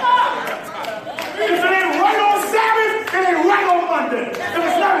 If it ain't right on Sabbath, it ain't right on Monday. If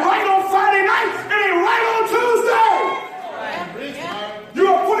it's not right on Friday night, it ain't right on Tuesday. You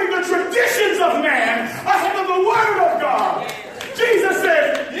are putting the traditions of man ahead of the Word of God. Jesus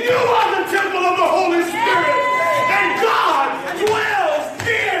says, you are the temple of the Holy Spirit, and God dwells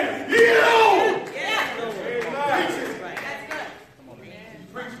in you.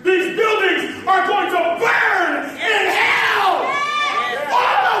 These buildings are going to burn in hell.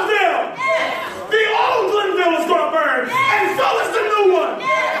 All of them. The old Glenville is going to burn, and so is the new one.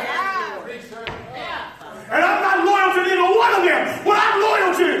 And I'm not loyal to either one of them. What I'm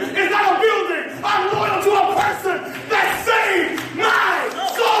loyal to is not a building. I'm loyal to a person that saved my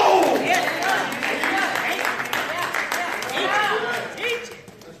soul.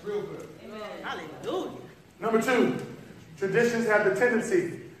 That's real good. Hallelujah. Number 2, traditions have the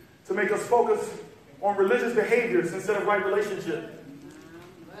tendency to make us focus on religious behaviors instead of right relationship.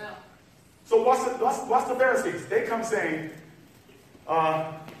 So watch the Pharisees. They come saying,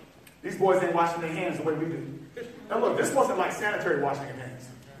 these boys ain't washing their hands the way we do. Now look, this wasn't like sanitary washing your hands.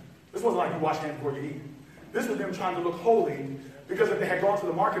 This wasn't like you wash your hands before you eat. This was them trying to look holy, because if they had gone to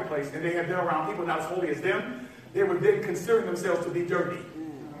the marketplace and they had been around people not as holy as them, they would then consider themselves to be dirty.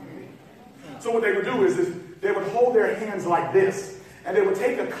 So what they would do is they would hold their hands like this, and they would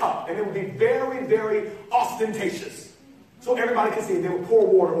take a cup, and it would be very, very ostentatious. So everybody could see it. They would pour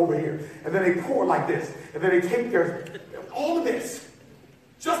water over here, and then they pour like this, and then they take all of this,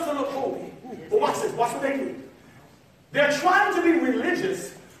 just to look holy. But watch this. Watch what they do. They're trying to be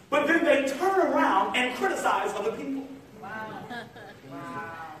religious, but then they turn around and criticize other people. Wow.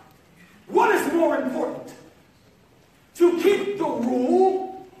 What is more important? To keep the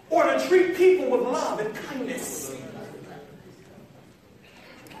rule or to treat people with love and kindness?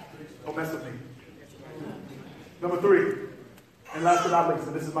 Don't mess with me. Number 3, and last but not least,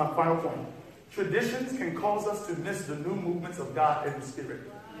 and this is my final point. Traditions can cause us to miss the new movements of God and the Spirit.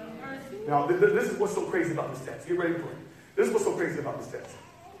 Now, this is what's so crazy about this text. Get ready for it. This is what's so crazy about this text.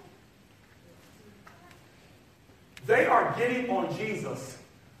 They are getting on Jesus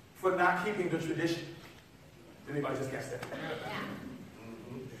for not keeping the tradition. Did anybody just catch that?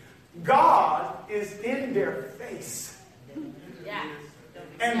 God is in their face.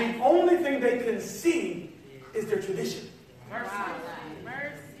 And the only thing they can see is their tradition.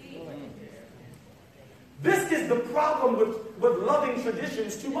 This is the problem with loving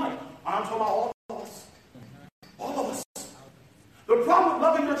traditions too much. I'm talking about all of us. All of us. The problem with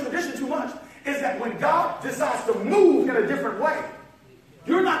loving your tradition too much is that when God decides to move in a different way,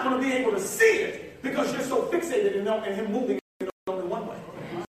 you're not going to be able to see it because you're so fixated in Him moving in only one way.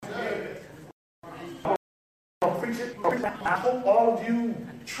 I hope all of you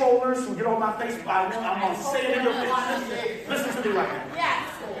trollers who get on my face, I'm going to say it in your face. Listen to me right now. Yes.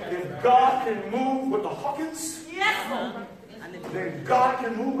 If God can move with the Hawkins, yes, then God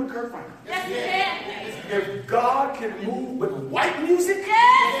can move with Kurt Franklin. Yes, if God can move with white music,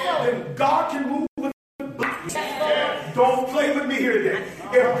 yes, then God can move with black music. Yes. Don't play with me here today.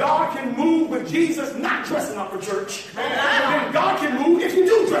 If God can move with Jesus not dressing up for church, then God can move if you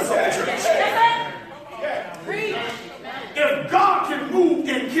do dress up for church. If God can move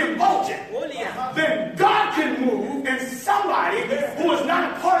in Kim Bolton, then God can move in somebody who is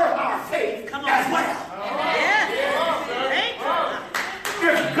not a part of our faith as well.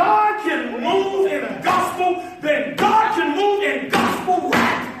 If God can move in the gospel, then God can move in gospel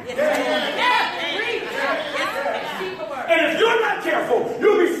rap. And if you're not careful,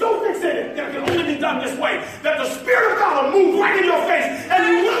 you'll be so fixated that it can only be done this way, that the Spirit of God will move right in your face and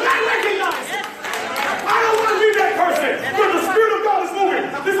you will not recognize it. I don't want to be that person, but the Spirit of God is moving.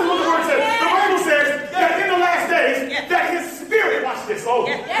 This is what the Word says. The Bible says that in the last days, that His Spirit, watch this,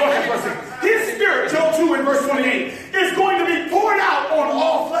 His Spirit, Joel 2 and verse 28, is going to be poured out on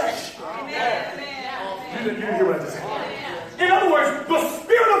all flesh. You didn't hear what I just said. In other words, the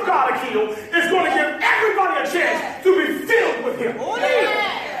Spirit of God, Akil, is going to give everybody a chance to be filled with Him.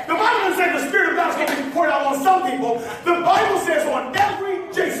 The Bible doesn't say the Spirit of God is going to be poured out on some people. The Bible says on every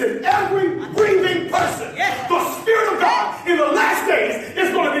breathing person, the Spirit of God in the last days is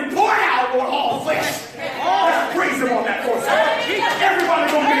going to be poured out on all flesh. Let's praise Him on that for a second.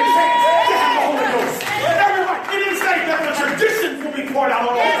 Everybody's going to get a chance to have the Holy Ghost. Everybody. It didn't say that the traditions will be poured out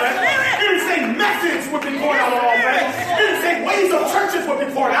on all flesh. It didn't say methods would be poured out on all flesh. It didn't say ways of churches would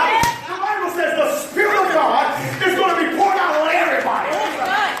be poured out. The Bible says the Spirit of God is going to be poured out on everybody.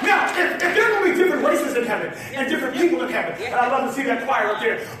 Now, if there are going to be different races in heaven and different people in heaven, and I'd love to see that choir up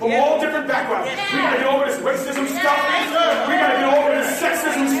there from all different backgrounds. We got to get over this racism stuff. We got to get over this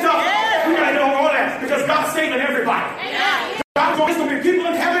sexism stuff. We got to get over all that because God's saving everybody. There's going to be people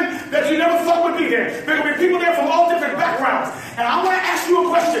in heaven that you never thought would be there. There are going to be people there from all different backgrounds. And I want to ask you a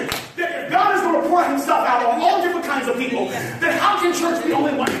question. That if God is going to pour Himself out on all different kinds of people, then how can church be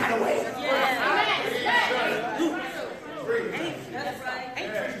only one kind of way?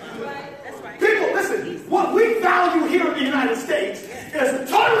 People, listen, what we value here in the United States is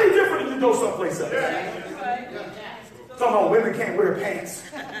totally different than you go someplace else. Talking about women can't wear pants.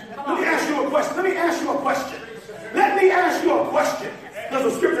 Let me ask you a question. Because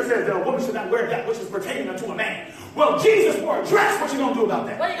the scripture says that a woman should not wear that which is pertaining unto a man. Well, Jesus wore a dress. What you going to do about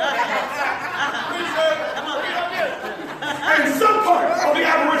that? And in some parts of the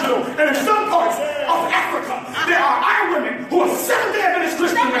Aboriginal and in some parts of Africa, there are our women who are Seventh-day Adventist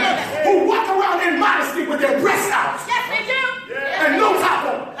Christian women who walk around in modesty with their breasts out. Yes, they do. And no top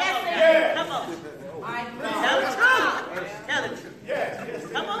on. Come on. Tell the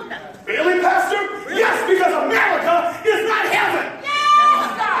truth. Come on now. Really, Pastor? Yes, because America is not heaven.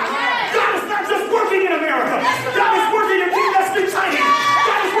 God is not just working in America. God is working in people that speak Chinese.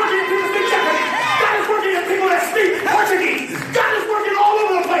 God is working in people that speak Japanese. God is working in people that speak Portuguese. God is working all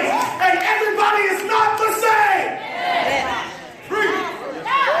over the place. And everybody is not the same.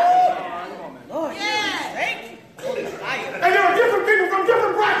 And there are different people from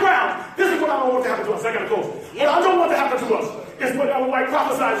different backgrounds. This is what I don't want to happen to us. I got to close. What I don't want to happen to us is what our wife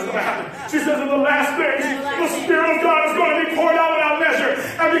prophesies is going to happen. She says in the last days, the Spirit of God is going to be poured out without measure.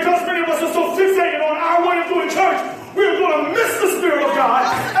 And because many of us are so fixated on our way of doing church, we're going to miss the Spirit of God,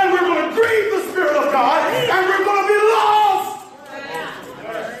 and we're going to grieve the Spirit of God, and we're going to be lost.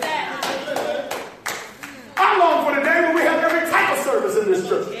 I long for the day when we have every type of service in this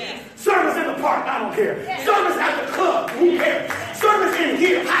church. Service in the park, I don't care. Service at the club, who cares? Service in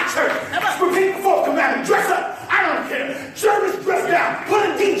here, high church. For people folk come out and dress up, I don't care. Service dress down, put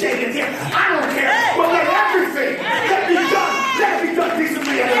a DJ in here, I don't care. But let everything that be done, let it be done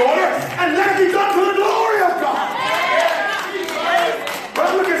decently and in order, and let it be done to the glory of God. But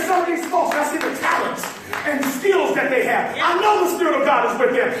I look at some of these folks, I see the talents and skills that they have. I know the Spirit of God is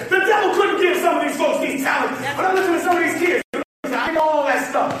with them. The devil couldn't give some of these folks these talents, but I listen to some of these kids. I ain't all that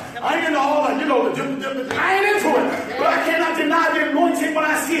stuff. I ain't into all that, I ain't into it. But I cannot deny the anointing when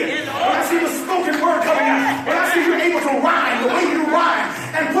I see it. When I see the spoken word coming out. When I see you're able to rhyme the way you rhyme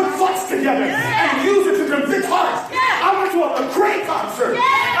and put thoughts together and use it to convict hearts. I went to a great concert.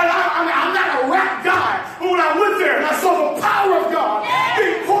 And I'm not a rap guy. But when I went there and I saw the power of God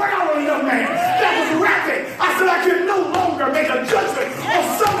being poured out on a young man that was rapping, I said I can no longer make a judgment on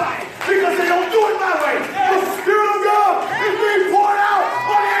somebody because they don't do it my way. The Spirit of God is being poured out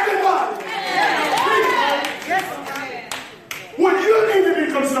on everybody. What you need to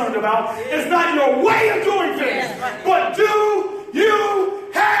be concerned about is not your way of doing things, but do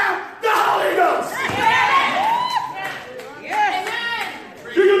you have the Holy Ghost?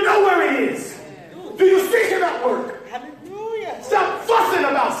 Do you know where He is? Do you see Him at work? Stop fussing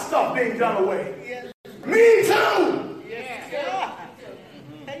about stuff being done away. Me too.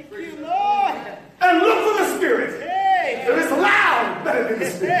 Thank you, Lord. And look for the Spirit. If it's loud, let it be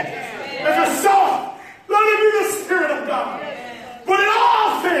the Spirit. If it's soft, let it be the Spirit of God. But in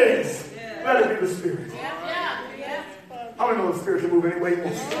all things, let it be the Spirit. How many know the Spirit can move any way He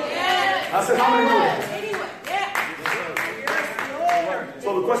wants to? I said, how many know that? So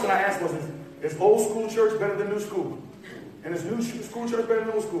the question I asked was, is old school church better than new school? And is new school church better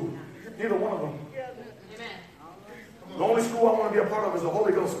than old school? Neither one of them. The only school I want to be a part of is the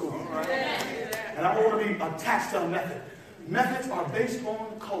Holy Ghost school. And I don't want to be attached to a method. Methods are based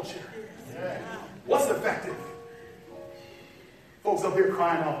on culture. What's effective? Folks up here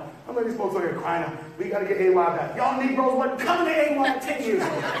crying out. How many of these folks up here crying out? We got to get AY back. Y'all Negroes weren't coming to AY 10 years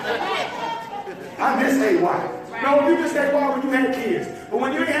ago. I miss AY. No, you missed AY when you had kids. But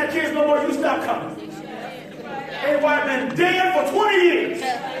when you ain't had kids no more, you stopped coming. AY been dead for 20 years.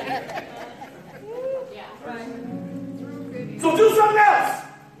 do something else.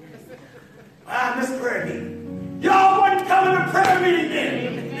 I missed prayer meeting. Y'all wasn't coming to prayer meeting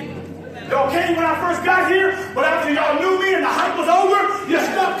then. Y'all came when I first got here, but after y'all knew me and the hype was over, you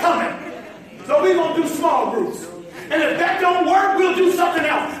stopped coming. So we're going to do small groups. And if that don't work, we'll do something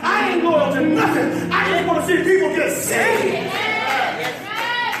else. I ain't loyal to nothing. I just want to see people get saved.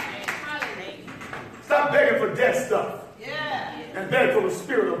 Stop begging for dead stuff. And beg for the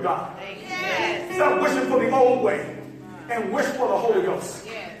Spirit of God. Stop wishing for the old way and wish for the Holy Ghost.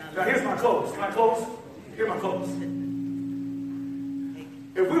 Now here's my close. Can I close? Here's my close.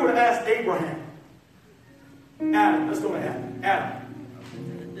 If we were to ask Abraham, Adam, let's go to Adam. Adam,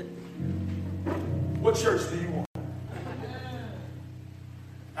 what church do you want?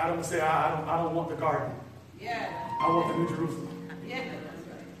 Adam would say, I don't want the garden. I want the New Jerusalem.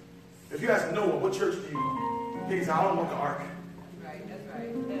 If you ask Noah, what church do you want? He said, I don't want the ark.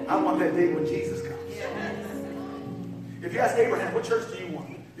 I want that day when Jesus comes. If you ask Abraham, what church do you want?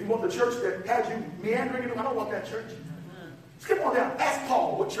 You want the church that has you meandering? I don't want that church. Skip on down. Ask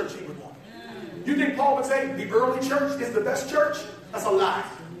Paul what church he would want. You think Paul would say the early church is the best church? That's a lie.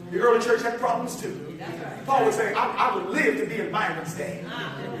 The early church had problems too. Paul would say, I would live to be in Byron's day.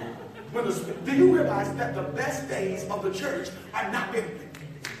 Do you realize that the best days of the church are not in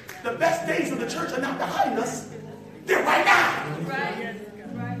the best days of the church are not behind us. They're right now.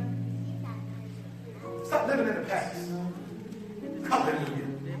 Stop living in the past. Hallelujah.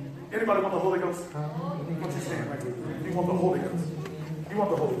 Anybody want the Holy Ghost? What's you saying right here? You want the Holy Ghost. You want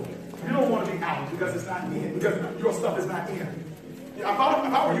the Holy Ghost. You don't want to be out because it's not in. Because your stuff is not in. If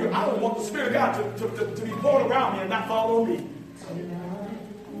I were you, I would want the Spirit of God to be poured around me and not fall on me.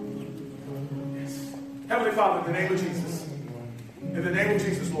 Yes. Heavenly Father, in the name of Jesus. In the name of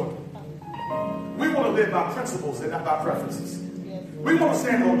Jesus, Lord. We want to live by principles and not by preferences. We want to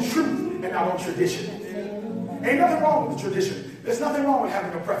stand on truth and not on tradition. Ain't nothing wrong with the tradition. There's nothing wrong with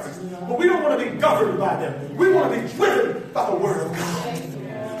having a preference. But we don't want to be governed by them. We want to be driven by the Word of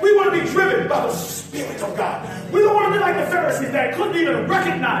God. We want to be driven by the Spirit of God. We don't want to be like the Pharisees that couldn't even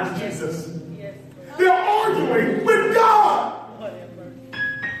recognize Jesus. They're arguing with God.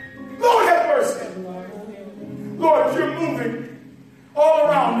 Lord have mercy. Lord, if you're moving all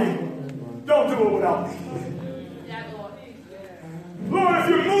around me, don't do it without me. Lord, if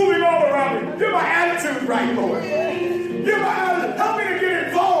you're moving all around me, get my attitude right, Lord. Get my attitude. Help me to get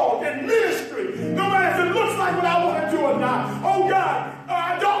involved in ministry, no matter if it looks like what I want to do or not. Oh,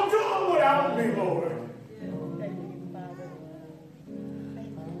 God, don't do it without me, Lord.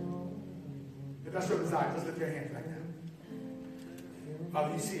 If that's your desire, just lift your hands right now.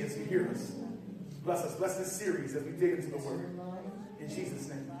 Father, you see us, you hear us. Bless us. Bless this series as we dig into the Word. In Jesus'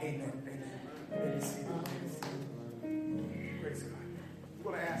 name, amen. Amen. Praise God.